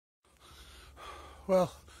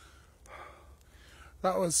Well,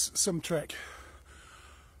 that was some trek.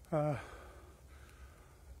 I've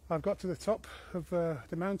got to the top of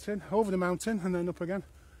the mountain, over the mountain and then up again,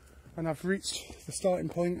 and I've reached the starting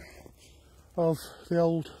point of the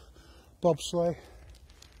old bobsleigh,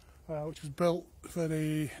 which was built for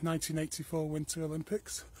the 1984 Winter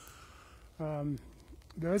Olympics.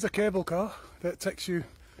 There is a cable car that takes you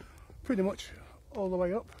pretty much all the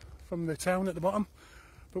way up from the town at the bottom,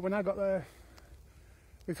 but when I got there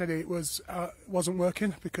they said it wasn't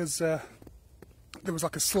working because there was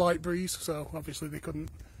like a slight breeze, so obviously they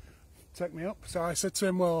couldn't take me up. So I said to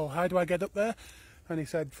him, well, how do I get up there? And he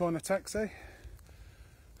said, phone a taxi.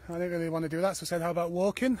 I didn't really want to do that, so I said, how about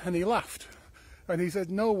walking? And he laughed and he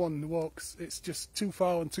said, no one walks, it's just too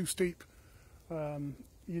far and too steep, you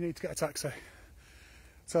need to get a taxi.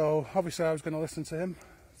 So obviously I was going to listen to him,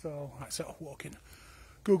 so I set off walking.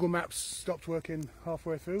 Google Maps stopped working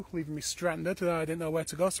halfway through, leaving me stranded. I didn't know where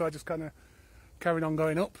to go, so I just kind of carried on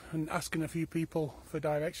going up and asking a few people for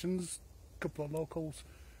directions, a couple of locals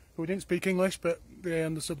who didn't speak English but they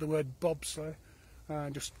understood the word bobsleigh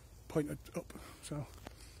and just pointed up. So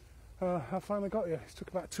I finally got here. It took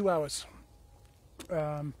about 2 hours.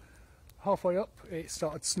 Halfway up it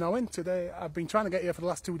started snowing. Today I've been trying to get here for the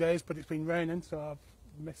last 2 days, but it's been raining, so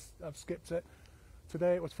I've skipped it.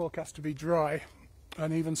 Today it was forecast to be dry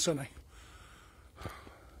and even sunny.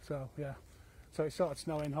 So yeah, so it started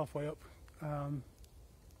snowing halfway up.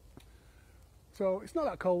 So it's not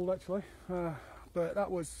that cold actually, but that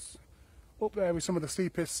was up there with some of the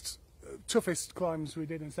steepest, toughest climbs we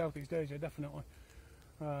did in Southeast Asia, definitely.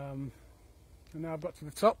 And now I've got to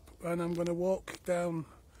the top and I'm going to walk down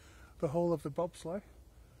the whole of the bobsleigh,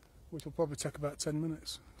 which will probably take about 10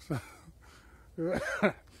 minutes. So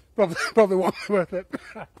probably won't be worth it.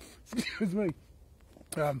 Excuse me.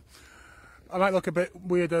 I might look a bit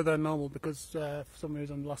weirder than normal because for some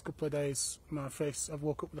reason the last couple of days my face, I've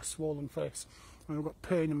woke up with a swollen face and I've got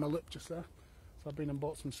pain in my lip just there. So I've been and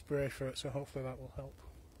bought some spray for it, so hopefully that will help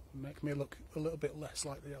and make me look a little bit less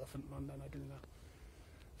like the elephant man than I do now.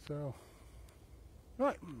 So,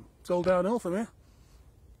 right, it's all downhill from here.